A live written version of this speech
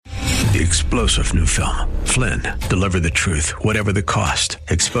The explosive new film, Flynn, deliver the truth, whatever the cost,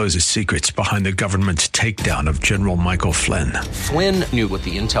 exposes secrets behind the government's takedown of General Michael Flynn. Flynn knew what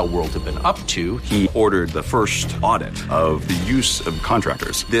the intel world had been up to. He ordered the first audit of the use of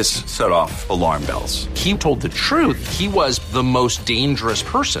contractors. This set off alarm bells. He told the truth. He was the most dangerous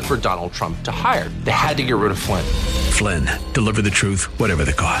person for Donald Trump to hire. They had to get rid of Flynn. Flynn, deliver the truth, whatever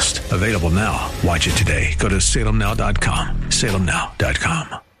the cost. Available now. Watch it today. Go to salemnow.com.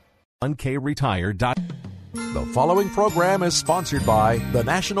 salemnow.com. The following program is sponsored by the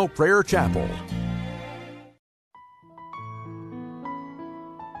National Prayer Chapel.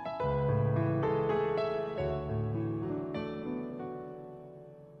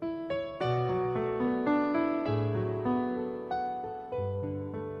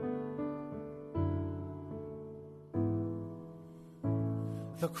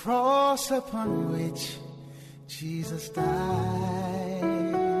 The cross upon which Jesus died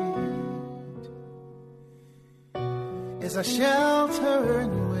is a shelter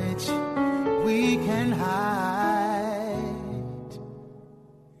in which we can hide,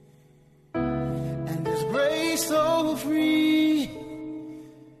 and His grace so free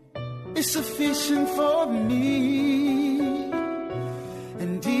is sufficient for me,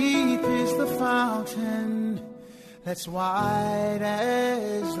 and deep is the fountain that's wide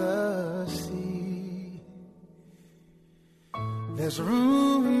as the sea. There's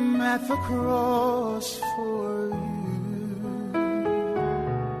room at the cross for you.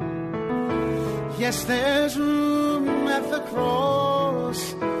 Yes, there's room at the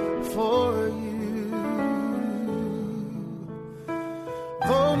cross for you.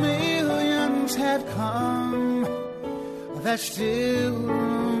 Though millions had come, there's still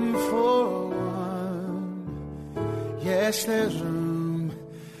room for one. Yes, there's room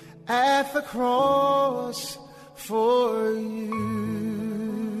at the cross for you.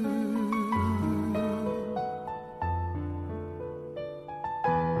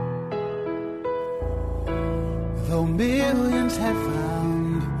 Though millions have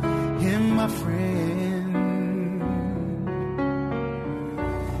found Him a friend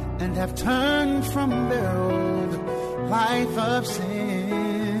and have turned from their old life of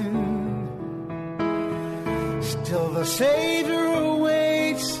sin, still the Savior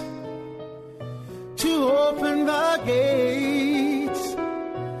awaits to open the gates,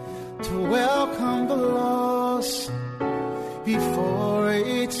 to welcome the lost before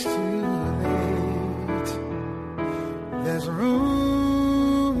it's too late. There's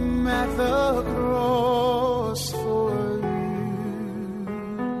room at the cross for you.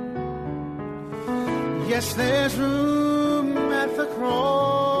 Yes, there's room at the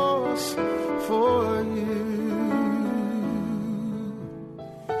cross for you.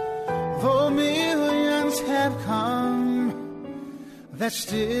 Though millions have come, there's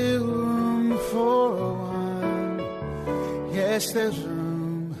still room for one. Yes, there's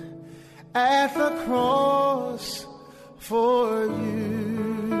room at the cross for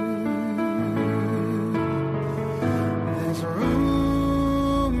you. There's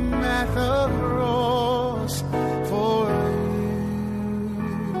room at the cross for you.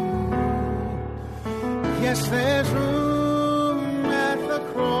 Yes, there's room at the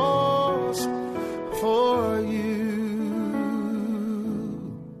cross for you.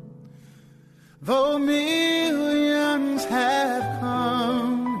 Though millions have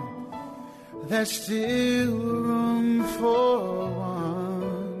come, there's still room for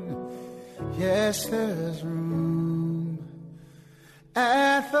one. Yes, there's room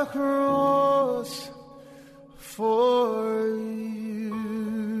at the cross for you.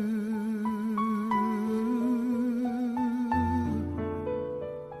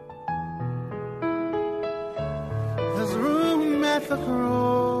 There's room at the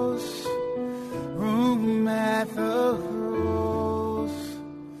cross, room at the cross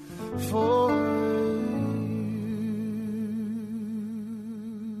for you.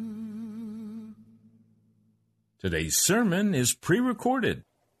 Today's sermon is pre-recorded.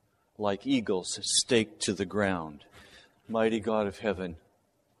 Like eagles staked to the ground. Mighty God of heaven,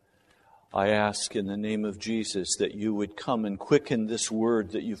 I ask in the name of Jesus that you would come and quicken this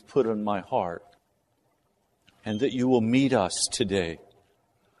word that you've put on my heart, and that you will meet us today.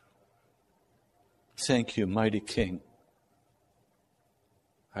 Thank you, mighty King.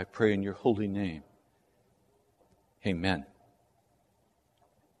 I pray in your holy name. Amen.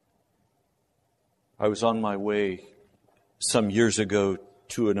 I was on my way some years ago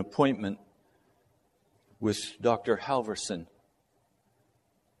to an appointment with Dr. Halverson,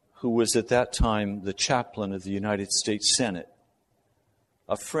 who was at that time the chaplain of the United States Senate.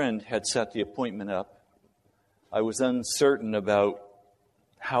 A friend had set the appointment up. I was uncertain about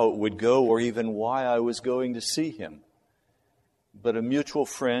how it would go or even why I was going to see him. But a mutual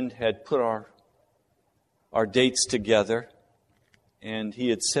friend had put our dates together, and he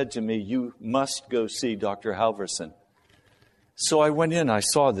had said to me, "You must go see Dr. Halverson." So I went in. I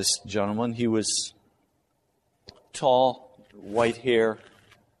saw this gentleman. He was tall, white hair,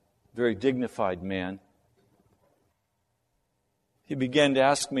 very dignified man. He began to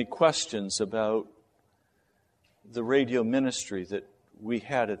ask me questions about the radio ministry that we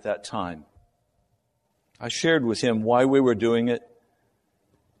had at that time. I shared with him why we were doing it.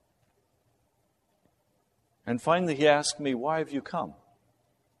 And finally he asked me, "Why have you come?"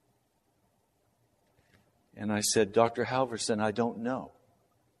 And I said, "Dr. Halverson, I don't know.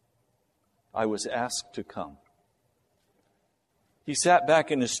 I was asked to come." He sat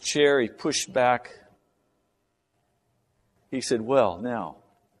back in his chair. He pushed back. He said, "Well, now,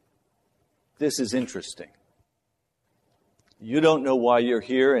 this is interesting. You don't know why you're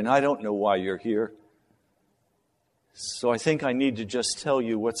here, and I don't know why you're here. So I think I need to just tell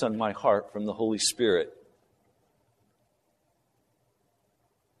you what's on my heart from the Holy Spirit."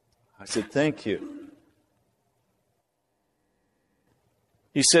 I said, "Thank you."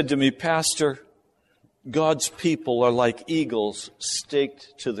 He said to me, "Pastor, God's people are like eagles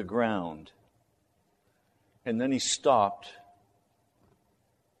staked to the ground." And then he stopped,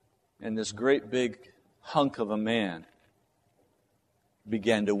 and this great big hunk of a man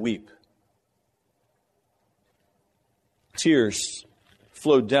began to weep. Tears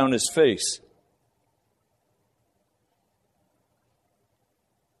flowed down his face.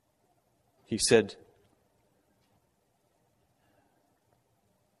 He said,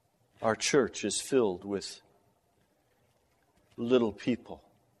 "Our church is filled with little people.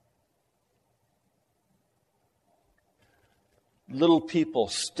 Little people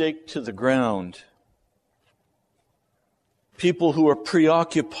staked to the ground. People who are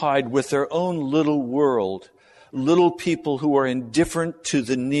preoccupied with their own little world. Little people who are indifferent to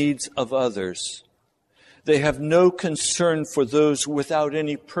the needs of others. They have no concern for those without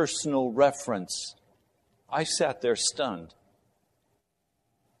any personal reference." I sat there stunned.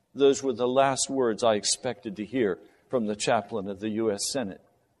 Those were the last words I expected to hear from the chaplain of the U.S. Senate.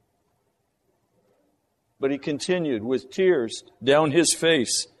 But he continued with tears down his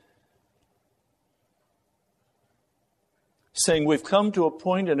face, saying, "We've come to a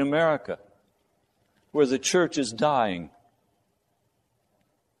point in America where the church is dying."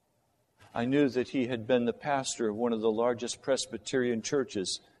 I knew that he had been the pastor of one of the largest Presbyterian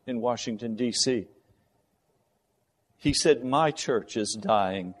churches in Washington, D.C. He said, "My church is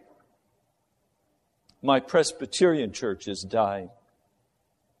dying. My Presbyterian church is dying.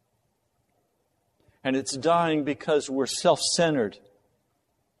 And it's dying because we're self-centered.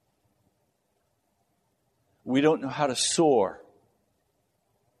 We don't know how to soar.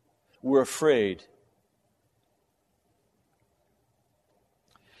 We're afraid."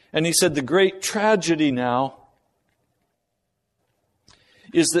 And he said, "The great tragedy now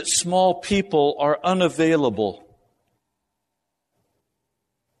is that small people are unavailable."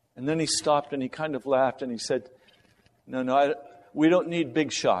 And then he stopped and he kind of laughed and he said, No, we don't need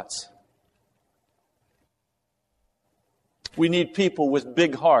big shots. We need people with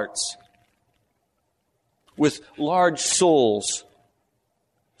big hearts, with large souls,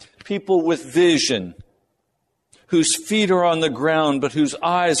 people with vision, whose feet are on the ground but whose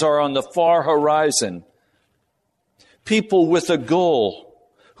eyes are on the far horizon. People with a goal,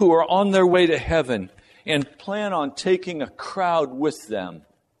 who are on their way to heaven and plan on taking a crowd with them.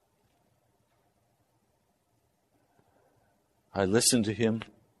 I listened to him.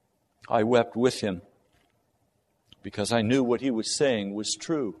 I wept with him because I knew what he was saying was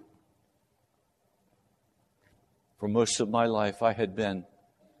true. For most of my life, I had been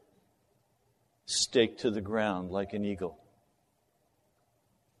staked to the ground like an eagle,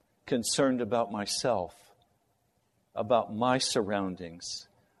 concerned about myself, about my surroundings,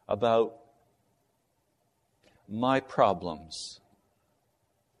 about my problems,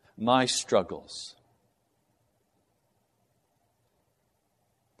 my struggles.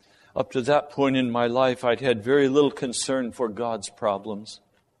 Up to that point in my life, I'd had very little concern for God's problems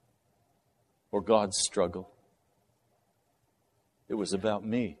or God's struggle. It was about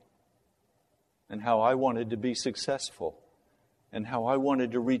me and how I wanted to be successful and how I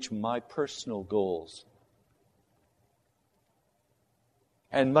wanted to reach my personal goals.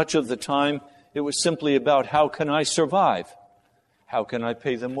 And much of the time, it was simply about how can I survive? How can I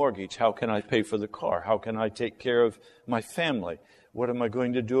pay the mortgage? How can I pay for the car? How can I take care of my family? What am I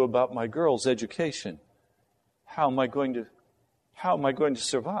going to do about my girls' education? How am I going to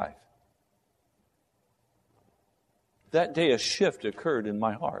survive? That day a shift occurred in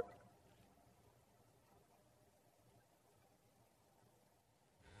my heart.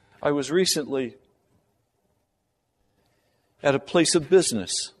 I was recently at a place of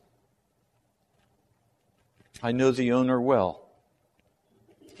business. I know the owner well.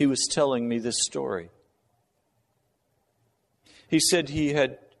 He was telling me this story. He said he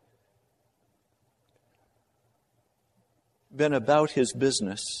had been about his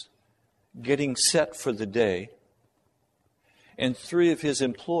business, getting set for the day, and 3 of his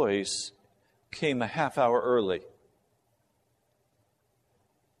employees came a half hour early.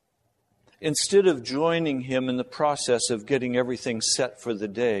 Instead of joining him in the process of getting everything set for the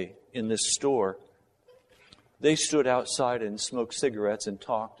day in this store, they stood outside and smoked cigarettes and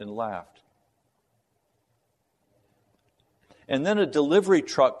talked and laughed. And then a delivery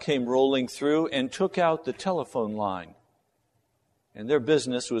truck came rolling through and took out the telephone line. And their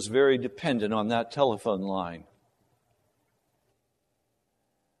business was very dependent on that telephone line.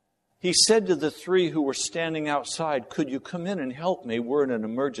 He said to the 3 who were standing outside, "Could you come in and help me? We're in an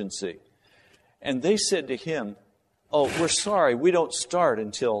emergency." And they said to him, "Oh, we're sorry, we don't start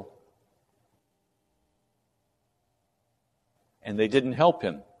until..." And they didn't help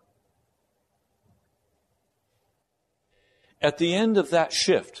him. At the end of that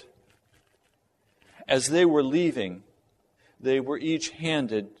shift, as they were leaving, they were each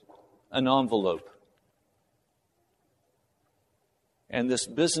handed an envelope. And this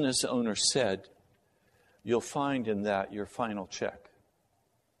business owner said, "You'll find in that your final check.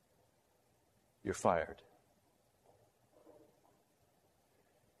 You're fired."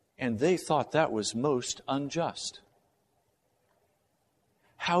 And they thought that was most unjust.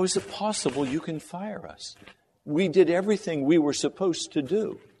 How is it possible you can fire us? We did everything we were supposed to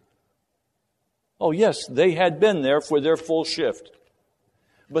do. Oh yes, they had been there for their full shift.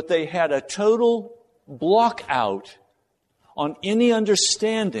 But they had a total block out on any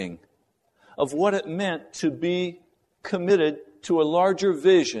understanding of what it meant to be committed to a larger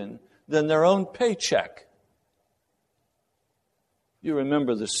vision than their own paycheck. You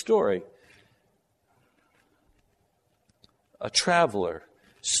remember the story. A traveler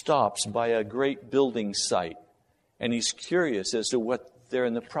stops by a great building site, and he's curious as to what they're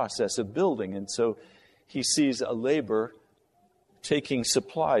in the process of building. And so he sees a laborer taking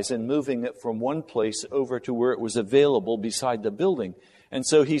supplies and moving it from one place over to where it was available beside the building. And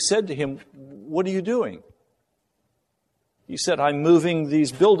so he said to him, "What are you doing?" He said, "I'm moving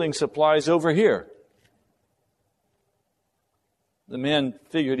these building supplies over here." The man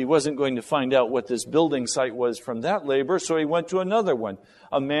figured he wasn't going to find out what this building site was from that laborer, so he went to another one,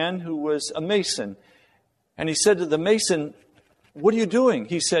 a man who was a mason. And he said to the mason, "What are you doing?"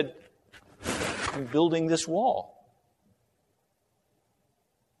 He said, "I'm building this wall."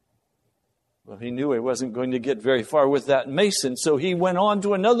 Well, he knew he wasn't going to get very far with that mason, so he went on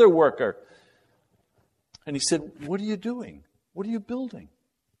to another worker. And he said, "What are you doing? What are you building?"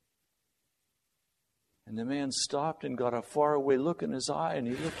 And the man stopped and got a faraway look in his eye, and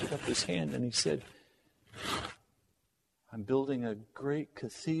he lifted up his hand and he said, "I'm building a great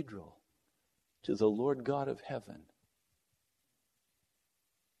cathedral to the Lord God of heaven."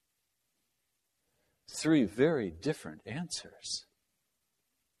 3 very different answers,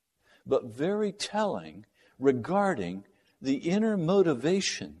 but very telling regarding the inner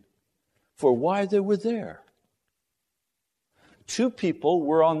motivation for why they were there. 2 people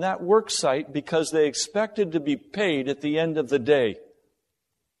were on that work site because they expected to be paid at the end of the day.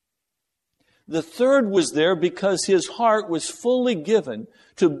 The 3rd was there because his heart was fully given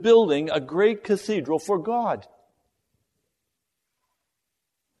to building a great cathedral for God.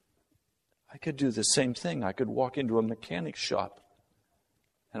 I could do the same thing. I could walk into a mechanic shop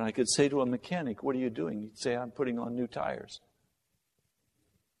and I could say to a mechanic, "What are you doing?" He'd say, "I'm putting on new tires."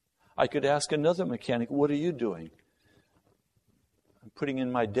 I could ask another mechanic, "What are you doing?" "I'm putting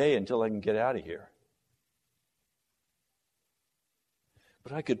in my day until I can get out of here."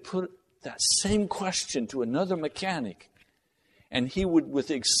 But I could put that same question to another mechanic, and he would, with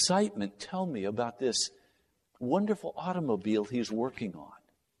excitement, tell me about this wonderful automobile he's working on.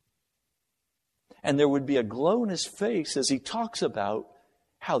 And there would be a glow in his face as he talks about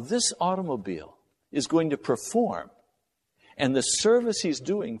how this automobile is going to perform and the service he's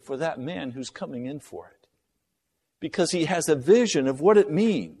doing for that man who's coming in for it. Because he has a vision of what it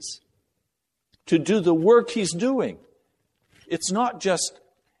means to do the work he's doing. It's not just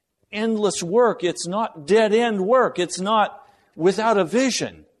endless work. It's not dead-end work. It's not without a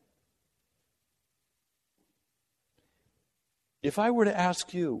vision. If I were to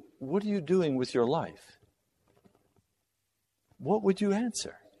ask you, what are you doing with your life? What would you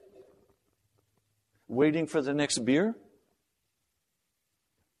answer? Waiting for the next beer?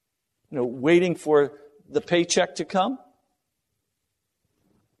 Waiting for the paycheck to come?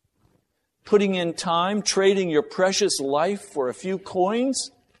 Putting in time, trading your precious life for a few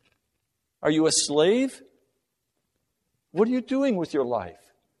coins? Are you a slave? What are you doing with your life?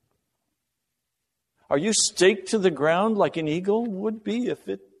 Are you staked to the ground like an eagle would be if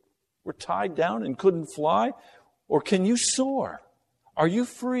it were tied down and couldn't fly? Or can you soar? Are you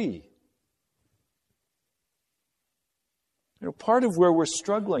free? Part of where we're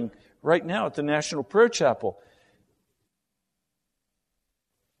struggling right now at the National Prayer Chapel,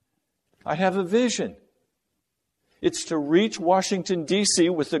 I have a vision. It's to reach Washington, D.C.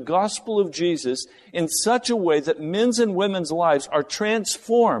 with the gospel of Jesus in such a way that men's and women's lives are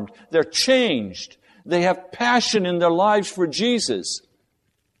transformed. They're changed. They have passion in their lives for Jesus.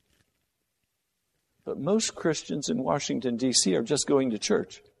 But most Christians in Washington, D.C. are just going to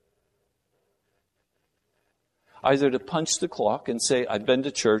church. Either to punch the clock and say, I've been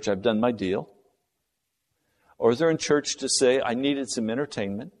to church, I've done my deal. Or they're in church to say, I needed some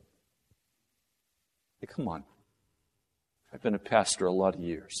entertainment. Hey, come on. I've been a pastor a lot of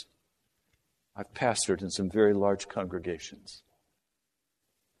years. I've pastored in some very large congregations.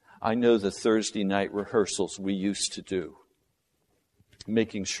 I know the Thursday night rehearsals we used to do,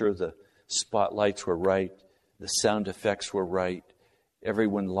 making sure the spotlights were right, the sound effects were right,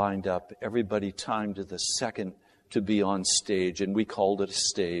 everyone lined up, everybody timed to the second to be on stage, and we called it a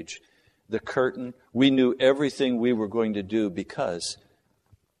stage. The curtain, we knew everything we were going to do because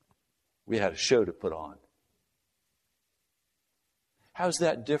we had a show to put on. How's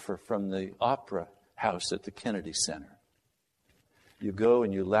that differ from the opera house at the Kennedy Center? You go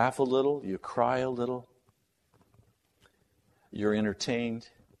and you laugh a little, you cry a little, you're entertained,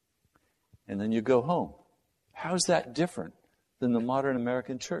 and then you go home. How's that different than the modern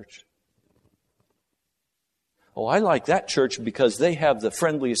American church? Oh, I like that church because they have the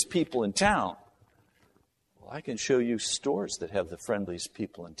friendliest people in town. Well, I can show you stores that have the friendliest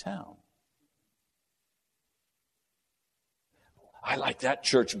people in town. I like that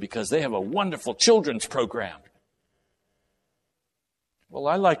church because they have a wonderful children's program. Well,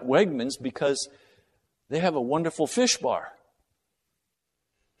 I like Wegmans because they have a wonderful fish bar.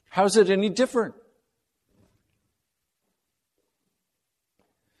 How's it any different?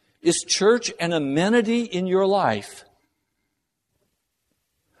 Is church an amenity in your life?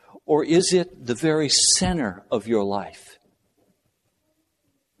 Or is it the very center of your life?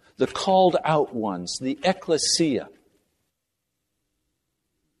 The called out ones, the ecclesia.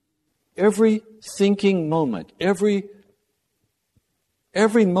 Every thinking moment, every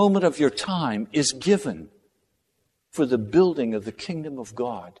moment of your time is given for the building of the kingdom of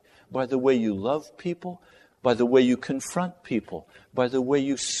God by the way you love people, by the way you confront people, by the way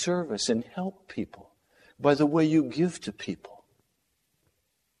you service and help people, by the way you give to people.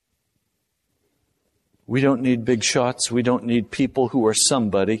 We don't need big shots. We don't need people who are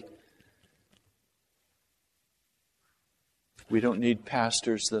somebody. We don't need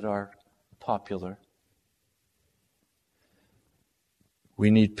pastors that are popular.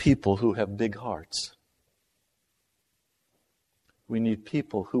 We need people who have big hearts. We need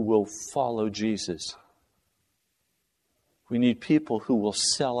people who will follow Jesus. We need people who will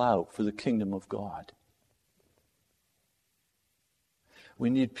sell out for the kingdom of God. We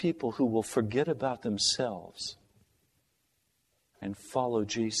need people who will forget about themselves and follow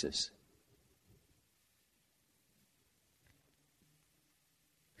Jesus.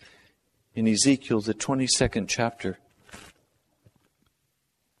 In Ezekiel, the 22nd chapter,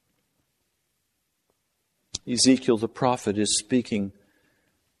 Ezekiel the prophet is speaking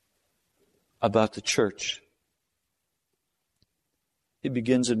about the church. He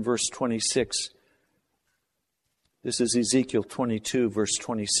begins in verse 26. This is Ezekiel 22, verse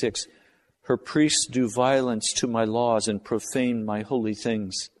 26. Her priests do violence to my laws and profane my holy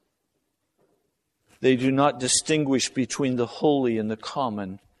things. They do not distinguish between the holy and the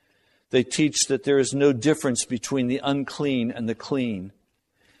common. They teach that there is no difference between the unclean and the clean.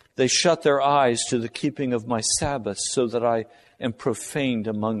 They shut their eyes to the keeping of my Sabbaths so that I am profaned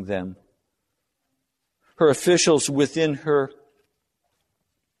among them. Her officials within her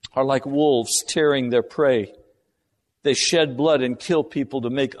are like wolves tearing their prey. They shed blood and kill people to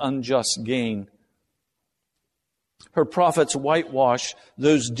make unjust gain. Her prophets whitewash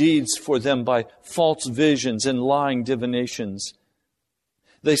those deeds for them by false visions and lying divinations.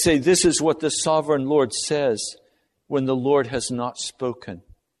 They say, this is what the sovereign Lord says, when the Lord has not spoken.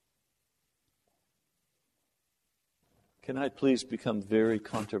 Can I please become very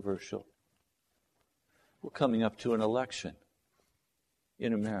controversial? We're coming up to an election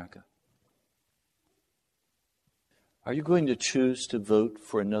in America. Are you going to choose to vote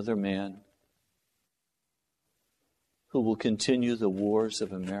for another man who will continue the wars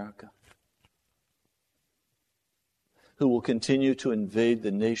of America? Who will continue to invade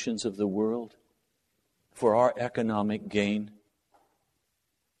the nations of the world for our economic gain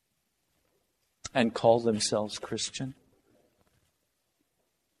and call themselves Christian?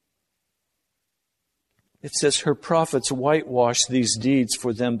 It says her prophets whitewash these deeds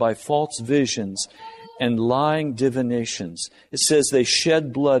for them by false visions and lying divinations. It says they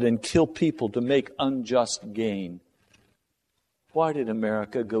shed blood and kill people to make unjust gain. Why did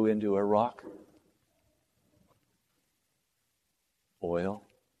America go into Iraq? Oil.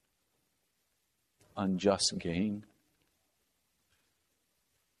 Unjust gain.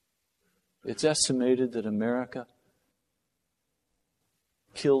 It's estimated that America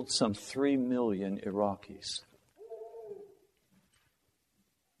killed some 3 million Iraqis.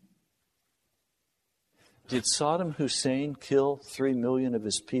 Did Saddam Hussein kill 3 million of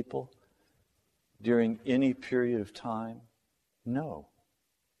his people during any period of time? No.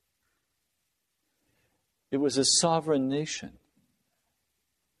 It was a sovereign nation.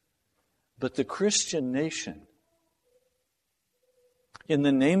 But the Christian nation, in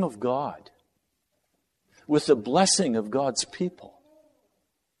the name of God, with the blessing of God's people,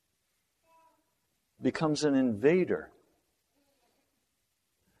 becomes an invader.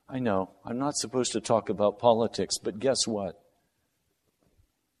 I know, I'm not supposed to talk about politics, but guess what?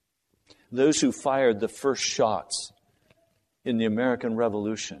 Those who fired the first shots in the American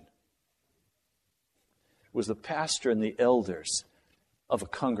Revolution was the pastor and the elders of a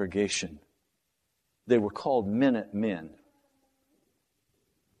congregation. They were called Minutemen.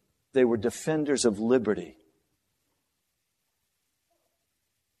 They were defenders of liberty.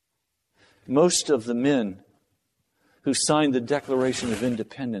 Most of the men who signed the Declaration of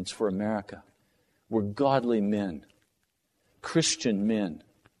Independence for America were godly men, Christian men.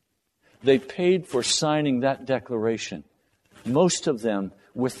 They paid for signing that declaration, most of them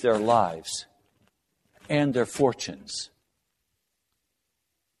with their lives and their fortunes.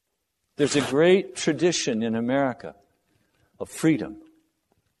 There's a great tradition in America of freedom.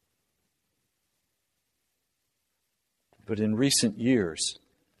 But in recent years,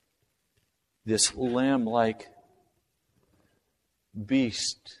 this lamb-like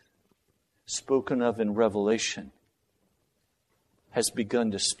beast spoken of in Revelation has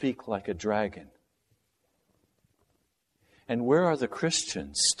begun to speak like a dragon. And where are the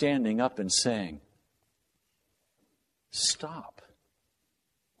Christians standing up and saying, "Stop.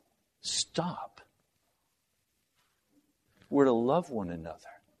 Stop. We're to love one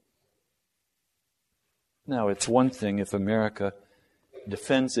another." Now, it's one thing if America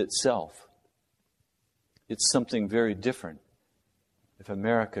defends itself. It's something very different if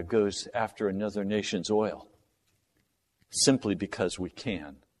America goes after another nation's oil simply because we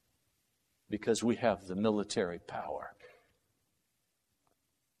can, because we have the military power.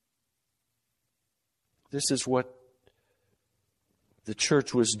 This is what the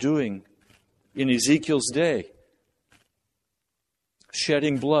church was doing in Ezekiel's day.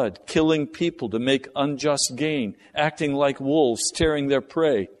 Shedding blood, killing people to make unjust gain, acting like wolves, tearing their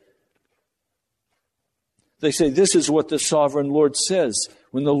prey. They say, this is what the sovereign Lord says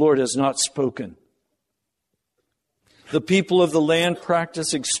when the Lord has not spoken. The people of the land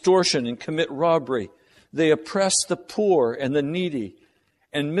practice extortion and commit robbery. They oppress the poor and the needy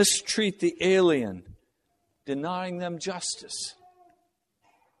and mistreat the alien, denying them justice.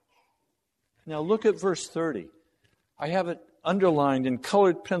 Now look at verse 30. I have it underlined in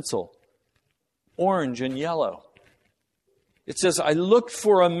colored pencil, orange and yellow. It says, I looked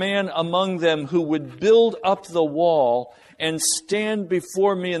for a man among them who would build up the wall and stand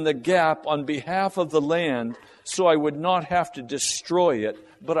before me in the gap on behalf of the land so I would not have to destroy it,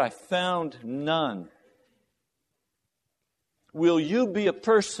 but I found none. Will you be a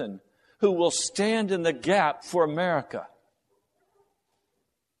person who will stand in the gap for America?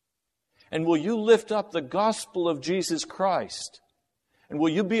 And will you lift up the gospel of Jesus Christ? And will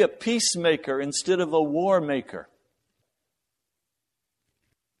you be a peacemaker instead of a war maker?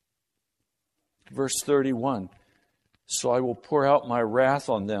 Verse 31, so I will pour out my wrath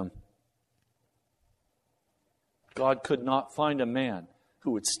on them. God could not find a man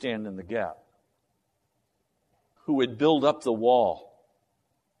who would stand in the gap, who would build up the wall,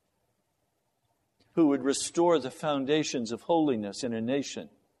 who would restore the foundations of holiness in a nation.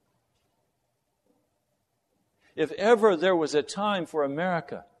 If ever there was a time for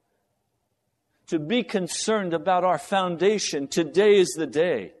America to be concerned about our foundation, today is the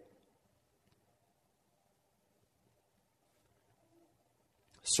day.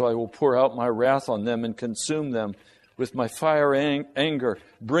 So I will pour out my wrath on them and consume them with my fire and anger,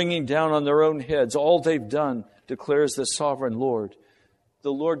 bringing down on their own heads all they've done, declares the sovereign Lord.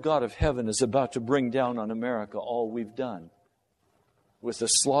 The Lord God of heaven is about to bring down on America all we've done. With the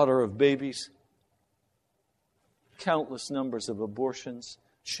slaughter of babies, countless numbers of abortions,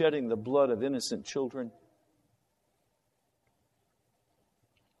 shedding the blood of innocent children,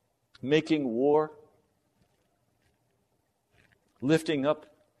 making war, lifting up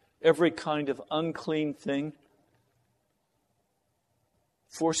every kind of unclean thing,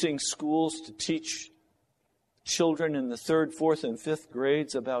 forcing schools to teach children in the 3rd, 4th, and 5th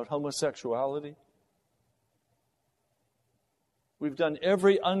grades about homosexuality. We've done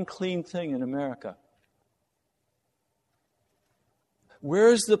every unclean thing in America.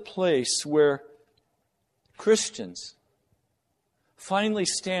 Where is the place where Christians finally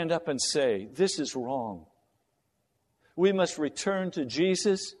stand up and say, this is wrong? We must return to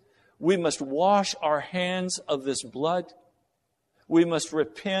Jesus. We must wash our hands of this blood. We must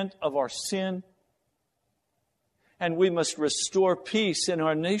repent of our sin. And we must restore peace in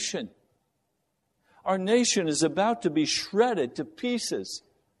our nation. Our nation is about to be shredded to pieces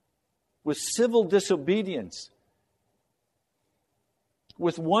with civil disobedience,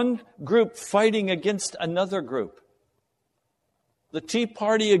 with one group fighting against another group. The Tea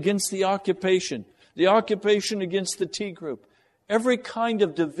Party against the occupation against the Tea group. Every kind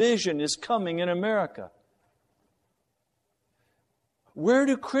of division is coming in America. Where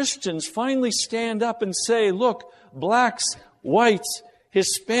do Christians finally stand up and say, look, blacks, whites,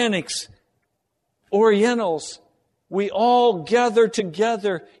 Hispanics, Orientals, we all gather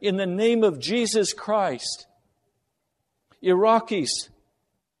together in the name of Jesus Christ. Iraqis,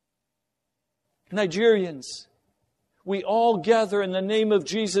 Nigerians, we all gather in the name of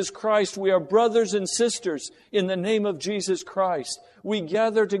Jesus Christ. We are brothers and sisters in the name of Jesus Christ. We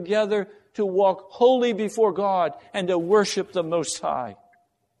gather together to walk holy before God and to worship the Most High.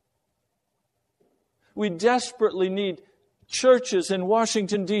 We desperately need churches in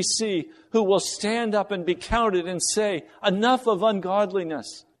Washington, D.C. who will stand up and be counted and say, enough of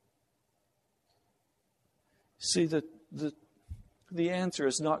ungodliness. See, the answer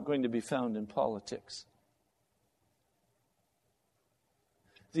is not going to be found in politics.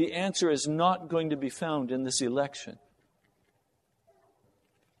 The answer is not going to be found in this election.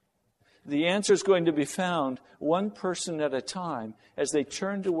 The answer is going to be found one person at a time as they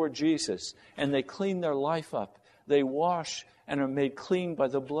turn toward Jesus and they clean their life up. They wash and are made clean by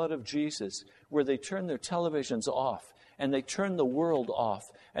the blood of Jesus, where they turn their televisions off and they turn the world off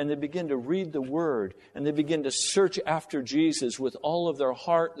and they begin to read the Word and they begin to search after Jesus with all of their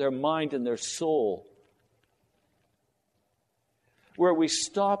heart, their mind, and their soul. Where we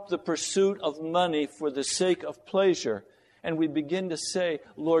stop the pursuit of money for the sake of pleasure and we begin to say,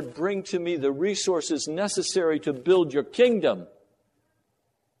 Lord, bring to me the resources necessary to build your kingdom.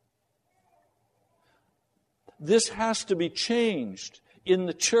 This has to be changed in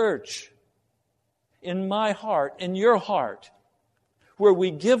the church, in my heart, in your heart, where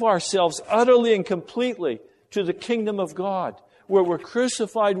we give ourselves utterly and completely to the kingdom of God, where we're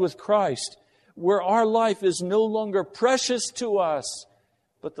crucified with Christ, where our life is no longer precious to us,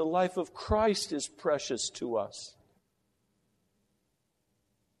 but the life of Christ is precious to us.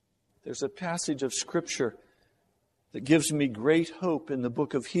 There's a passage of Scripture that gives me great hope in the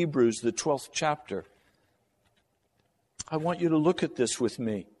book of Hebrews, the 12th chapter. I want you to look at this with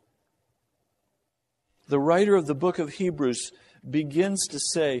me. The writer of the book of Hebrews begins to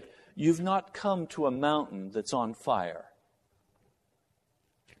say, you've not come to a mountain that's on fire.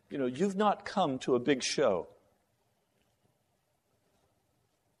 You know, you've not come to a big show.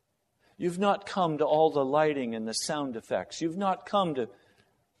 You've not come to all the lighting and the sound effects. You've not come to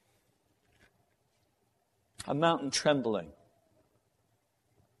a mountain trembling.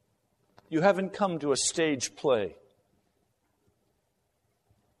 You haven't come to a stage play.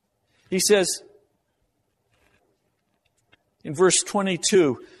 He says in verse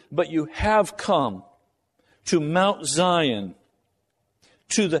 22, but you have come to Mount Zion,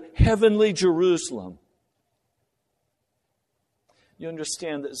 to the heavenly Jerusalem. You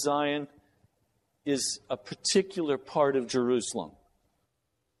understand that Zion is a particular part of Jerusalem.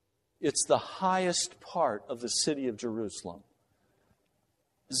 It's the highest part of the city of Jerusalem.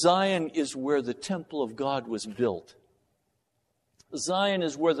 Zion is where the temple of God was built. Zion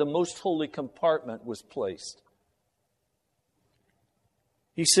is where the most holy compartment was placed.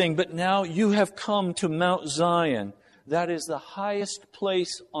 He's saying, but now you have come to Mount Zion. That is the highest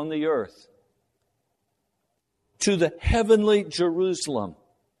place on the earth. To the heavenly Jerusalem,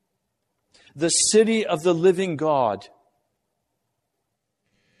 the city of the living God.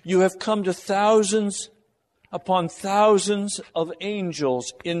 You have come to thousands upon thousands of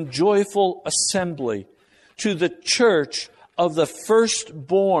angels in joyful assembly to the church of the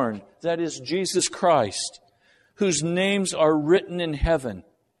firstborn, that is Jesus Christ, whose names are written in heaven.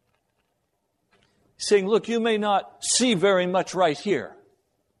 Saying, look, you may not see very much right here,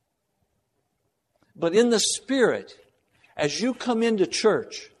 but in the Spirit, as you come into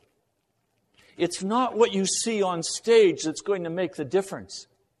church, it's not what you see on stage that's going to make the difference.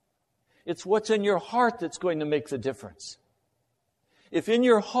 It's what's in your heart that's going to make the difference. If in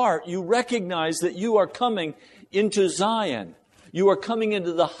your heart you recognize that you are coming into Zion, you are coming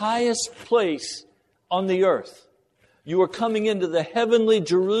into the highest place on the earth, you are coming into the heavenly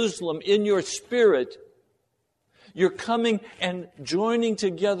Jerusalem in your spirit, you're coming and joining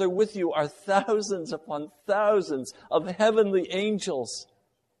together with you are thousands upon thousands of heavenly angels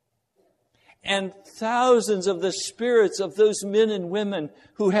and thousands of the spirits of those men and women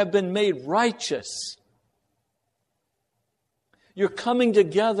who have been made righteous. You're coming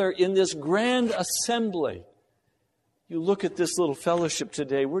together in this grand assembly. You look at this little fellowship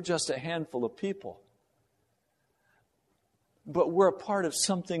today, we're just a handful of people. But we're a part of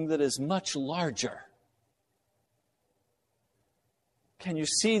something that is much larger. Can you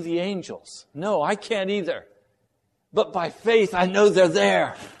see the angels? No, I can't either. But by faith, I know they're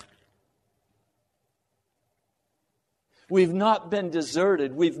there. We've not been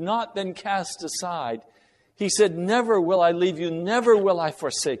deserted. We've not been cast aside. He said, never will I leave you. Never will I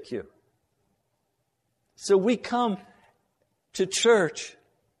forsake you. So we come to church,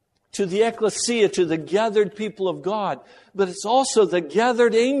 to the ecclesia, to the gathered people of God. But it's also the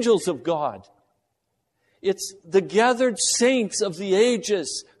gathered angels of God. It's the gathered saints of the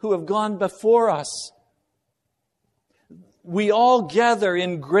ages who have gone before us. We all gather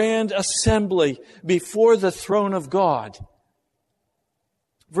in grand assembly before the throne of God.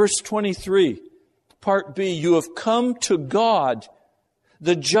 Verse 23, part B, you have come to God,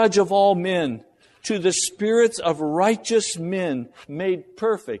 the judge of all men, to the spirits of righteous men made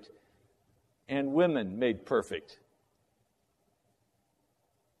perfect and women made perfect.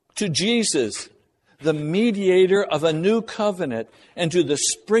 To Jesus, the mediator of a new covenant, and to the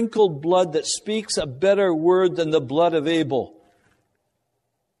sprinkled blood that speaks a better word than the blood of Abel.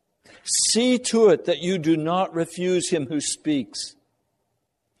 See to it that you do not refuse him who speaks.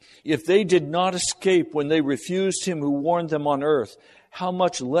 If they did not escape when they refused him who warned them on earth, how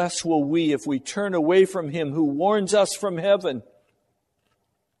much less will we if we turn away from him who warns us from heaven?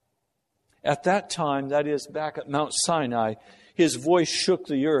 At that time, that is back at Mount Sinai, his voice shook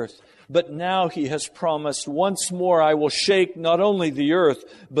the earth. But now he has promised, once more I will shake not only the earth,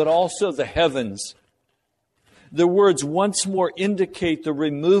 but also the heavens. The words once more indicate the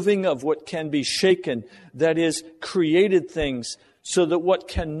removing of what can be shaken, that is, created things, so that what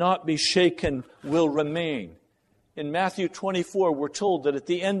cannot be shaken will remain. In Matthew 24, we're told that at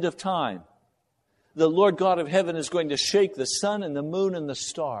the end of time, the Lord God of heaven is going to shake the sun and the moon and the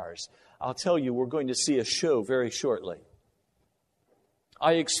stars. I'll tell you, we're going to see a show very shortly.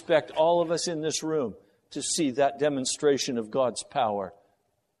 I expect all of us in this room to see that demonstration of God's power.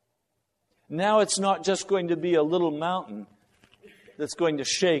 Now it's not just going to be a little mountain that's going to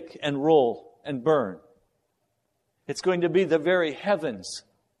shake and roll and burn. It's going to be the very heavens.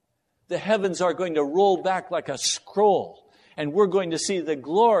 The heavens are going to roll back like a scroll, and we're going to see the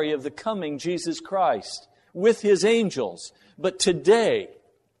glory of the coming Jesus Christ with his angels. But today,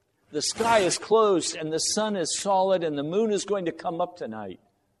 the sky is closed and the sun is solid and the moon is going to come up tonight.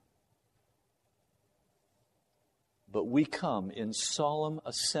 But we come in solemn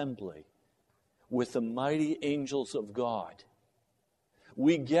assembly with the mighty angels of God.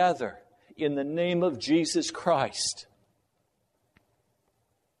 We gather in the name of Jesus Christ.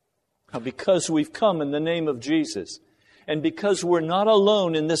 Now, because we've come in the name of Jesus, and because we're not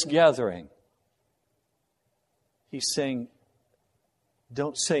alone in this gathering, he's saying,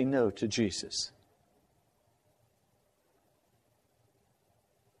 don't say no to Jesus.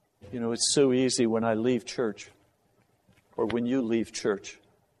 You know, it's so easy when I leave church, or when you leave church,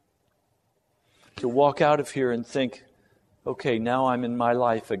 to walk out of here and think, okay, now I'm in my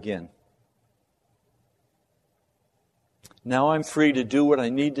life again. Now I'm free to do what I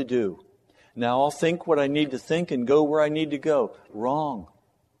need to do. Now I'll think what I need to think and go where I need to go. Wrong.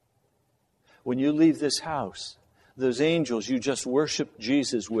 When you leave this house, those angels you just worshiped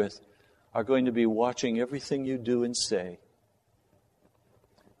Jesus with are going to be watching everything you do and say.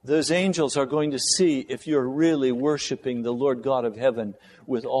 Those angels are going to see if you're really worshiping the Lord God of heaven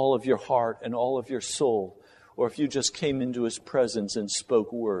with all of your heart and all of your soul, or if you just came into his presence and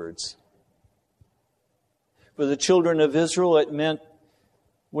spoke words. For the children of Israel, it meant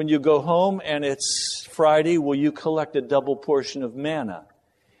When you go home and it's Friday, will you collect a double portion of manna?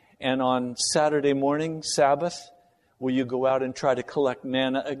 And on Saturday morning, Sabbath, will you go out and try to collect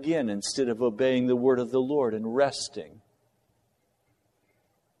manna again instead of obeying the word of the Lord and resting?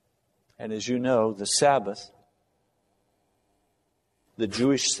 And as you know, the Sabbath, the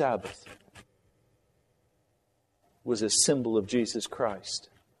Jewish Sabbath, was a symbol of Jesus Christ.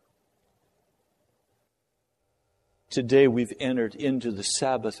 Today we've entered into the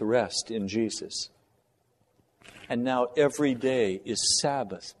Sabbath rest in Jesus. And now every day is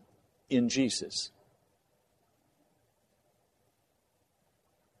Sabbath in Jesus.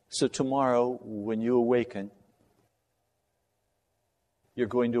 So tomorrow, when you awaken, you're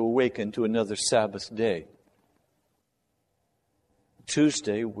going to awaken to another Sabbath day.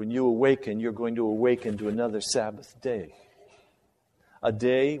 Tuesday, when you awaken, you're going to awaken to another Sabbath day. A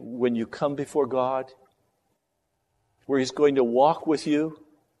day when you come before God, where He's going to walk with you,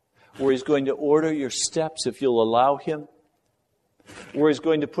 where He's going to order your steps if you'll allow Him, where He's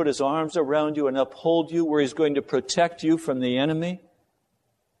going to put His arms around you and uphold you, where He's going to protect you from the enemy.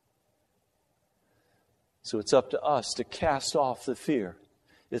 So it's up to us to cast off the fear.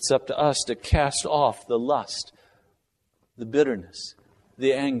 It's up to us to cast off the lust, the bitterness,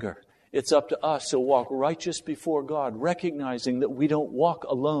 the anger. It's up to us to walk righteous before God, recognizing that we don't walk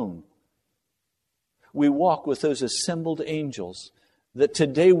alone. We walk with those assembled angels that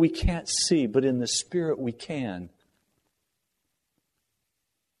today we can't see, but in the Spirit we can.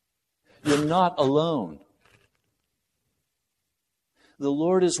 You're not alone. The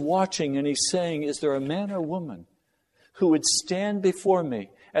Lord is watching and He's saying, is there a man or woman who would stand before me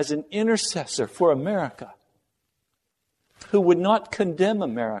as an intercessor for America, who would not condemn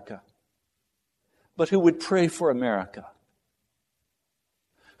America, but who would pray for America,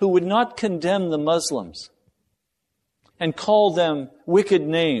 who would not condemn the Muslims and call them wicked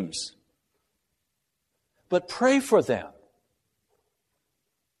names, but pray for them.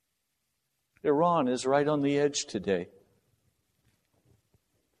 Iran is right on the edge today.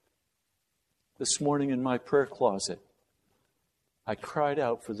 This morning in my prayer closet, I cried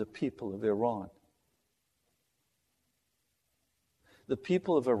out for the people of Iran. The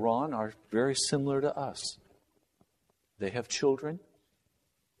people of Iran are very similar to us. They have children.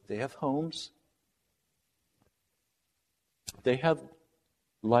 They have homes. They have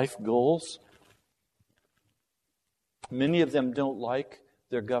life goals. Many of them don't like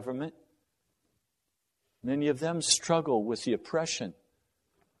their government. Many of them struggle with the oppression.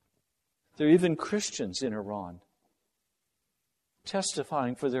 There are even Christians in Iran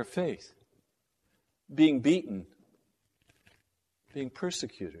testifying for their faith, being beaten, being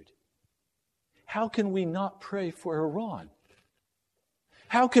persecuted. How can we not pray for Iran?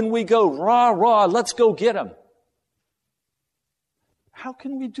 How can we go, rah, rah, let's go get them? How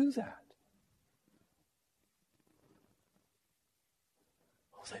can we do that?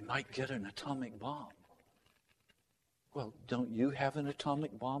 Oh, they might get an atomic bomb. Well, don't you have an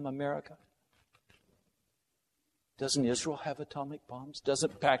atomic bomb, America? Doesn't Israel have atomic bombs?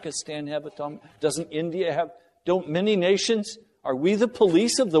 Doesn't Pakistan have atomic? Doesn't India have? Don't many nations? Are we the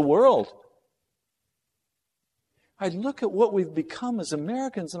police of the world? I look at what we've become as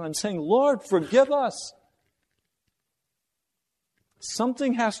Americans and I'm saying, Lord, forgive us.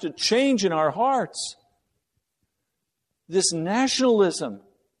 Something has to change in our hearts. This nationalism.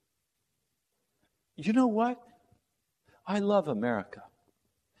 You know what? I love America,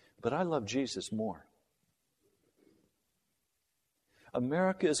 but I love Jesus more.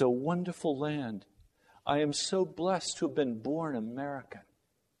 America is a wonderful land. I am so blessed to have been born American,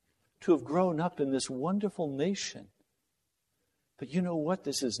 to have grown up in this wonderful nation. But you know what?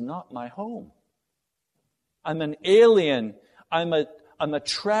 This is not my home. I'm an alien. I'm a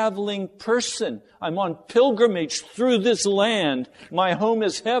traveling person. I'm on pilgrimage through this land. My home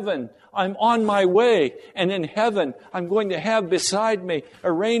is heaven. I'm on my way. And in heaven, I'm going to have beside me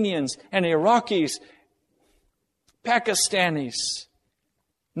Iranians and Iraqis, Pakistanis,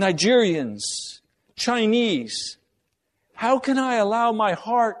 Nigerians, Chinese. How can I allow my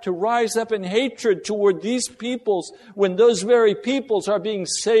heart to rise up in hatred toward these peoples when those very peoples are being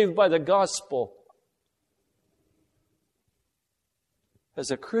saved by the gospel? As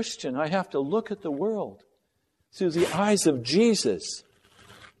a Christian, I have to look at the world through the eyes of Jesus,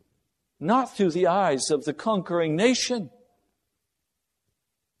 not through the eyes of the conquering nation.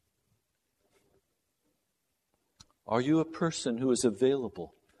 Are you a person who is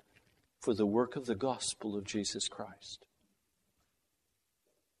available for the work of the gospel of Jesus Christ?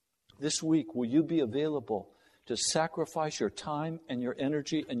 This week, will you be available to sacrifice your time and your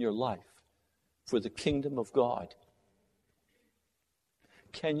energy and your life for the kingdom of God?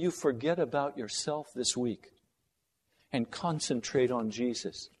 Can you forget about yourself this week and concentrate on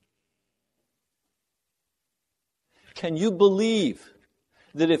Jesus? Can you believe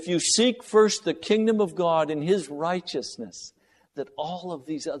that if you seek first the kingdom of God and His righteousness, that all of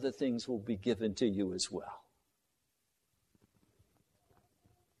these other things will be given to you as well?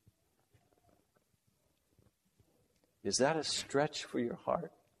 Is that a stretch for your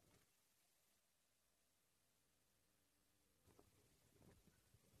heart?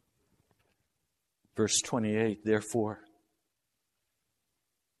 Verse 28, therefore,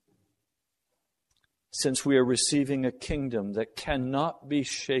 since we are receiving a kingdom that cannot be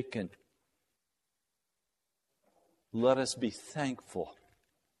shaken, let us be thankful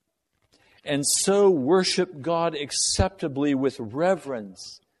and so worship God acceptably with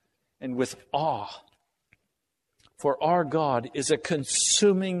reverence and with awe. For our God is a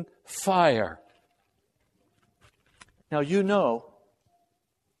consuming fire. Now you know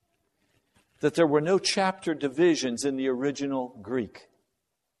that there were no chapter divisions in the original Greek.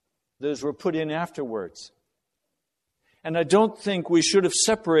 Those were put in afterwards. And I don't think we should have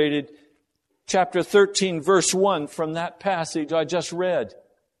separated chapter 13, verse 1 from that passage I just read.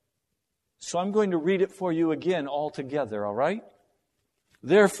 So I'm going to read it for you again all together, all right?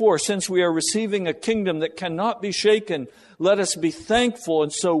 Therefore, since we are receiving a kingdom that cannot be shaken, let us be thankful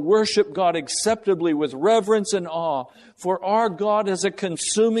and so worship God acceptably with reverence and awe. For our God is a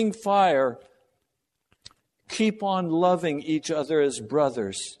consuming fire. Keep on loving each other as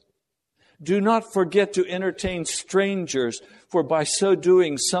brothers. Do not forget to entertain strangers, for by so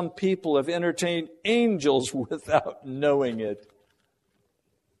doing some people have entertained angels without knowing it.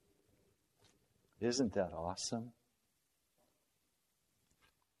 Isn't that awesome?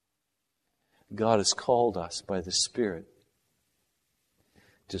 God has called us by the Spirit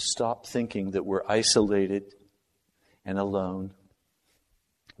to stop thinking that we're isolated and alone.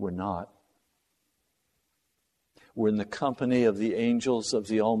 We're not. We're in the company of the angels of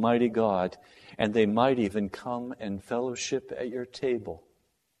the Almighty God, and they might even come and fellowship at your table.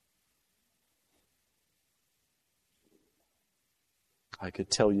 I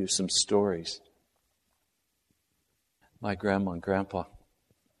could tell you some stories. My grandma and grandpa,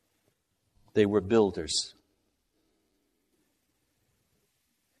 they were builders.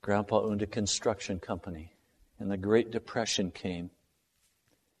 Grandpa owned a construction company, and the Great Depression came.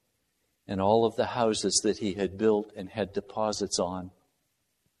 And all of the houses that he had built and had deposits on,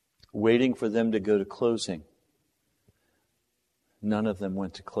 waiting for them to go to closing, none of them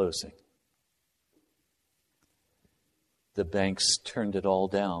went to closing. The banks turned it all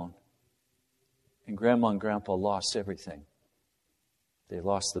down, and Grandma and Grandpa lost everything. They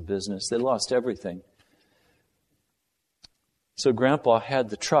lost the business. They lost everything. So Grandpa had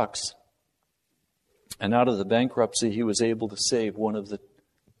the trucks, and out of the bankruptcy, he was able to save one of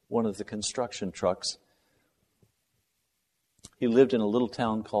the construction trucks. He lived in a little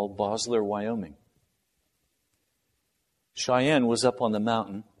town called Bosler, Wyoming. Cheyenne was up on the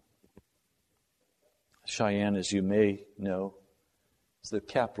mountain. Cheyenne, as you may know, is the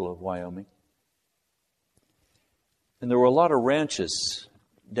capital of Wyoming. And there were a lot of ranches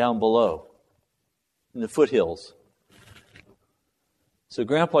down below in the foothills. So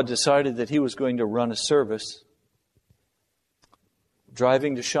Grandpa decided that he was going to run a service,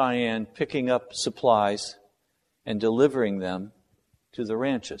 driving to Cheyenne, picking up supplies, and delivering them to the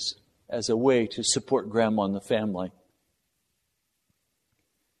ranches as a way to support Grandma and the family.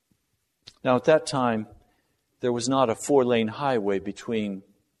 Now, at that time, there was not a 4-lane highway between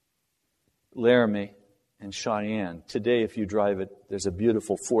Laramie and Cheyenne. Today, if you drive it, there's a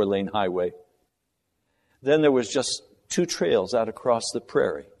beautiful 4-lane highway. Then there was just 2 trails out across the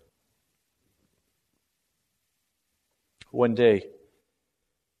prairie. One day,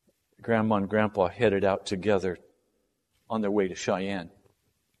 Grandma and Grandpa headed out together on their way to Cheyenne.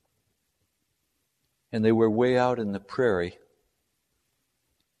 And they were way out in the prairie,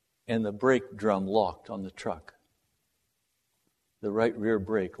 and the brake drum locked on the truck. The right rear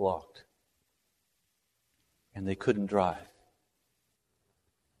brake locked. And they couldn't drive.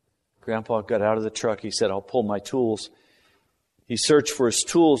 Grandpa got out of the truck. He said, "I'll pull my tools." He searched for his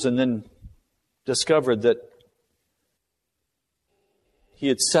tools and then discovered that he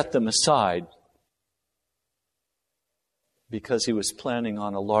had set them aside because he was planning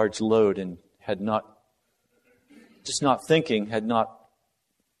on a large load and had not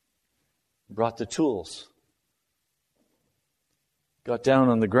brought the tools. Got down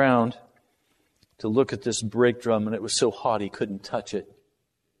on the ground to look at this brake drum, and it was so hot he couldn't touch it.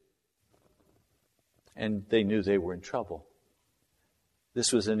 And they knew they were in trouble.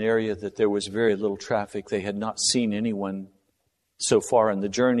 This was an area that there was very little traffic. They had not seen anyone so far in the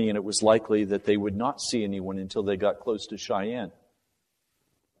journey, and it was likely that they would not see anyone until they got close to Cheyenne.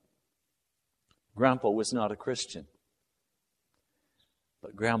 Grandpa was not a Christian,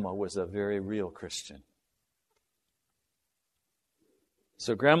 but Grandma was a very real Christian.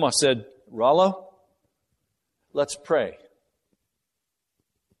 So Grandma said, "Rollo, let's pray."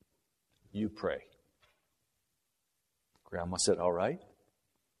 "You pray." Grandma said, "All right."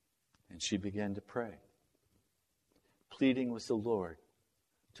 And she began to pray, pleading with the Lord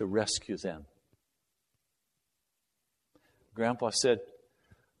to rescue them. Grandpa said,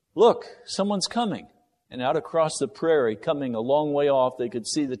 "Look, someone's coming." And out across the prairie, coming a long way off, they could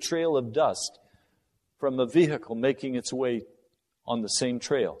see the trail of dust from a vehicle making its way on the same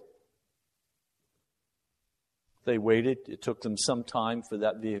trail. They waited. It took them some time for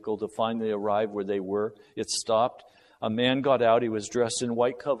that vehicle to finally arrive where they were. It stopped. A man got out. He was dressed in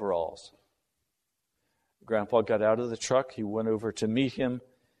white coveralls. Grandpa got out of the truck. He went over to meet him.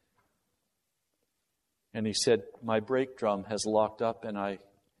 And he said, "My brake drum has locked up and I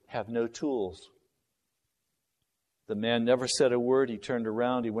have no tools." The man never said a word. He turned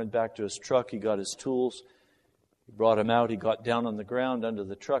around. He went back to his truck. He got his tools. He brought him out. He got down on the ground under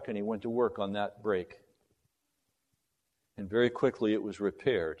the truck and he went to work on that brake. And very quickly it was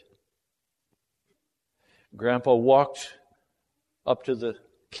repaired. Grandpa walked up to the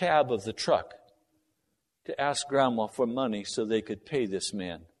cab of the truck to ask Grandma for money so they could pay this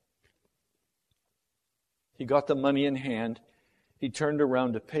man. He got the money in hand. He turned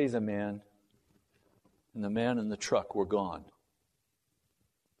around to pay the man, and the man and the truck were gone.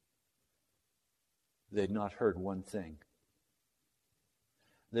 They'd not heard one thing.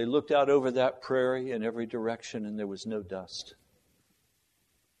 They looked out over that prairie in every direction, and there was no dust.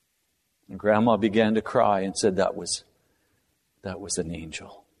 And Grandma began to cry and said, that was an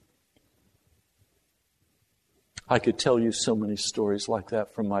angel. I could tell you so many stories like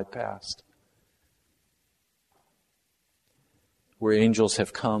that from my past, where angels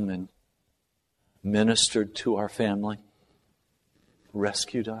have come and ministered to our family,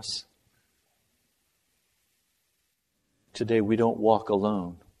 rescued us. Today we don't walk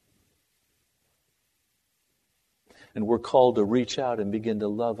alone. And we're called to reach out and begin to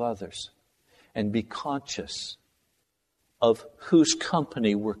love others and be conscious of whose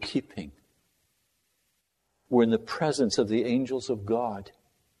company we're keeping. We're in the presence of the angels of God.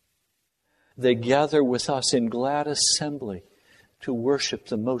 They gather with us in glad assembly to worship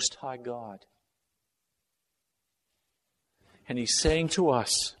the Most High God. And He's saying to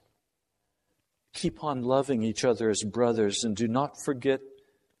us, keep on loving each other as brothers and do not forget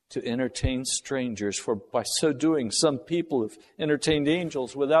to entertain strangers, for by so doing, some people have entertained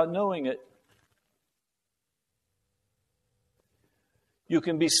angels without knowing it. You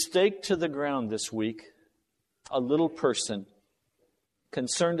can be staked to the ground this week, a little person,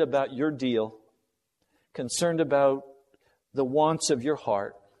 concerned about your deal, concerned about the wants of your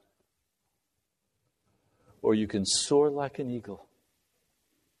heart, or you can soar like an eagle,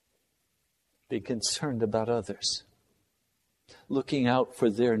 be concerned about others, looking out for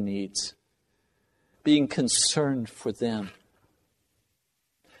their needs, being concerned for them,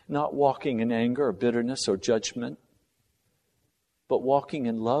 not walking in anger or bitterness or judgment, but walking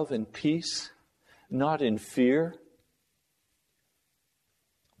in love and peace, not in fear,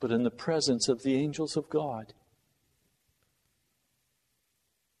 but in the presence of the angels of God.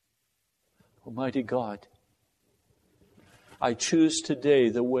 Almighty God, I choose today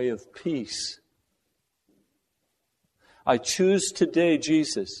the way of peace. I choose today,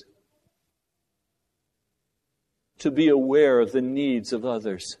 Jesus, to be aware of the needs of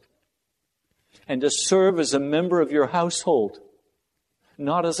others and to serve as a member of your household,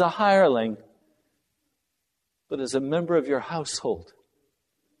 not as a hireling, but as a member of your household.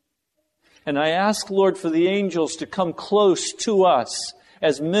 And I ask, Lord, for the angels to come close to us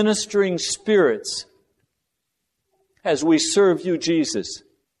as ministering spirits as we serve you, Jesus.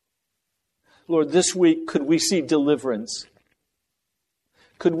 Lord, this week, could we see deliverance?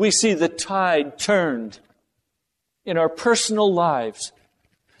 Could we see the tide turned in our personal lives?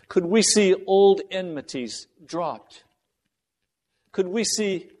 Could we see old enmities dropped? Could we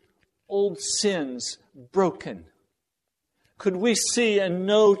see old sins broken? Could we see and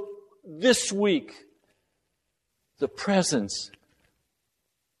know this week the presence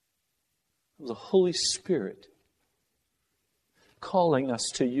of the Holy Spirit calling us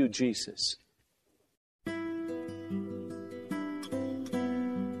to you, Jesus?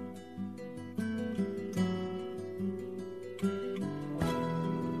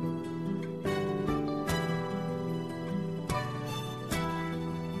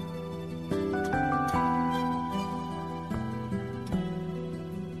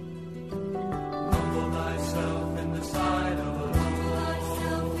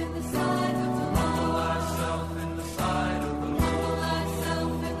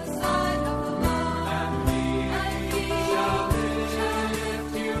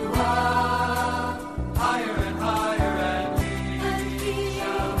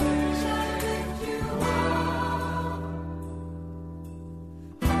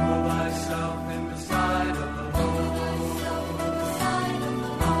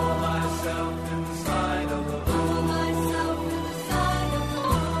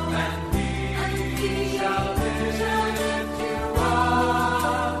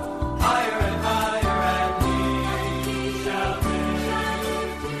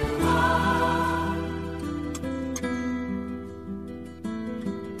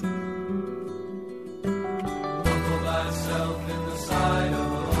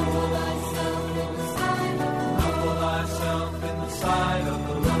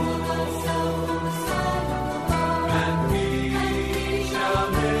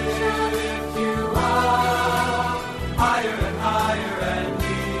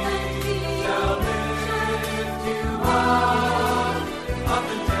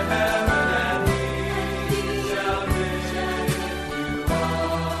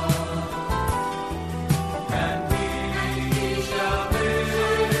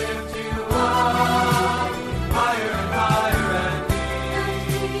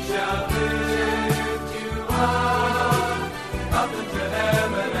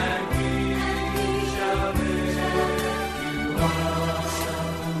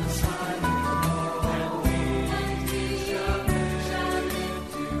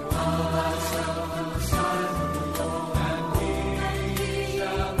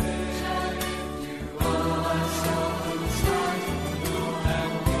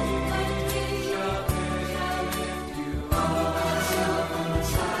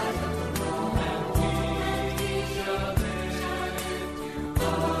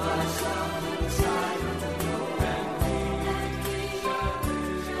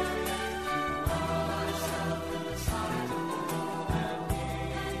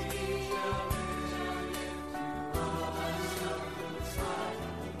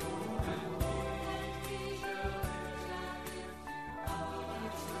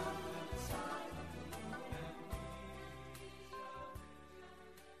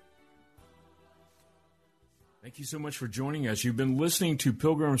 you so much for joining us. You've been listening to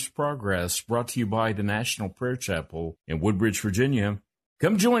Pilgrim's Progress, brought to you by the National Prayer Chapel in Woodbridge, Virginia.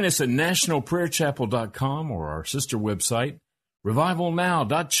 Come join us at nationalprayerchapel.com or our sister website,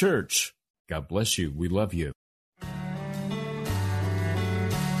 revivalnow.church. God bless you. We love you.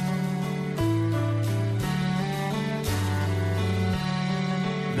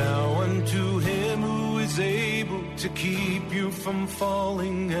 Now unto him who is able to keep you from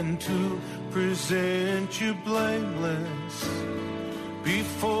falling and to present you blameless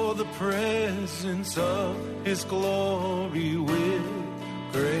before the presence of his glory with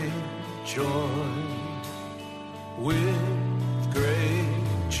great joy, with great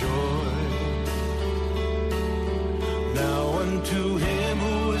joy. Now unto him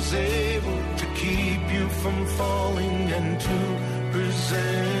who is able to keep you from falling and to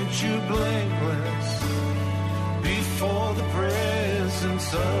present you blameless before the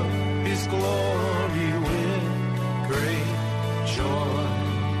presence of his glory with great joy,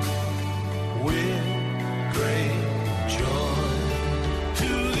 with great joy. To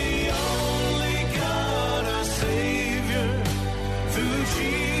the only God our Savior, through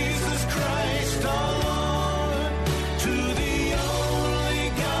Jesus Christ our Lord. To the only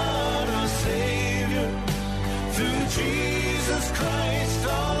God our Savior, through Jesus Christ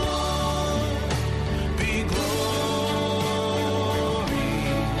our Lord, be glory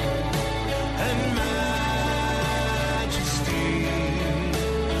and majesty,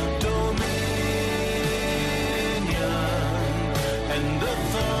 dominion and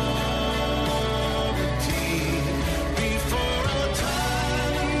authority, before all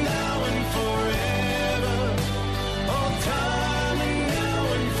time and now and forever, all time and now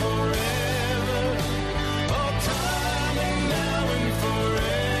and forever, all time and now and forever.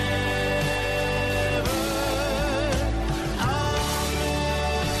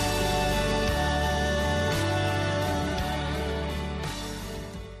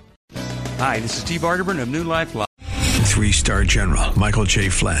 Hi, this is Steve Arterburn of New Life Live. 3-star General Michael J.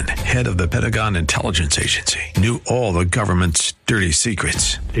 Flynn, head of the Pentagon Intelligence Agency, knew all the government's dirty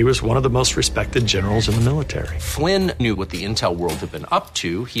secrets. He was one of the most respected generals in the military. Flynn knew what the intel world had been up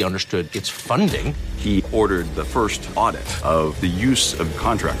to. He understood its funding. He ordered the first audit of the use of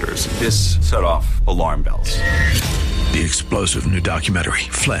contractors. This set off alarm bells. The explosive new documentary,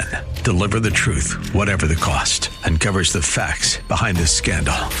 Flynn, Deliver the Truth, Whatever the Cost, uncovers the facts behind this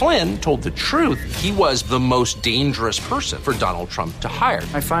scandal. Flynn told the truth. He was the most dangerous person for Donald Trump to hire.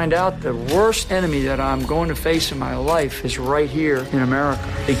 I find out the worst enemy that I'm going to face in my life is right here in America.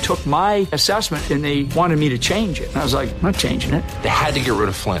 They took my assessment and they wanted me to change it. And I was like, I'm not changing it. They had to get rid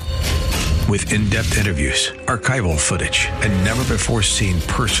of Flynn. With in-depth interviews, archival footage, and never-before-seen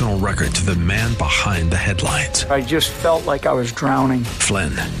personal records of the man behind the headlines. I just felt like I was drowning.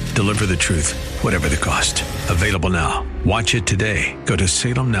 Flynn, Deliver the Truth, Whatever the Cost. Available now. Watch it today. Go to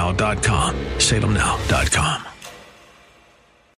salemnow.com. salemnow.com.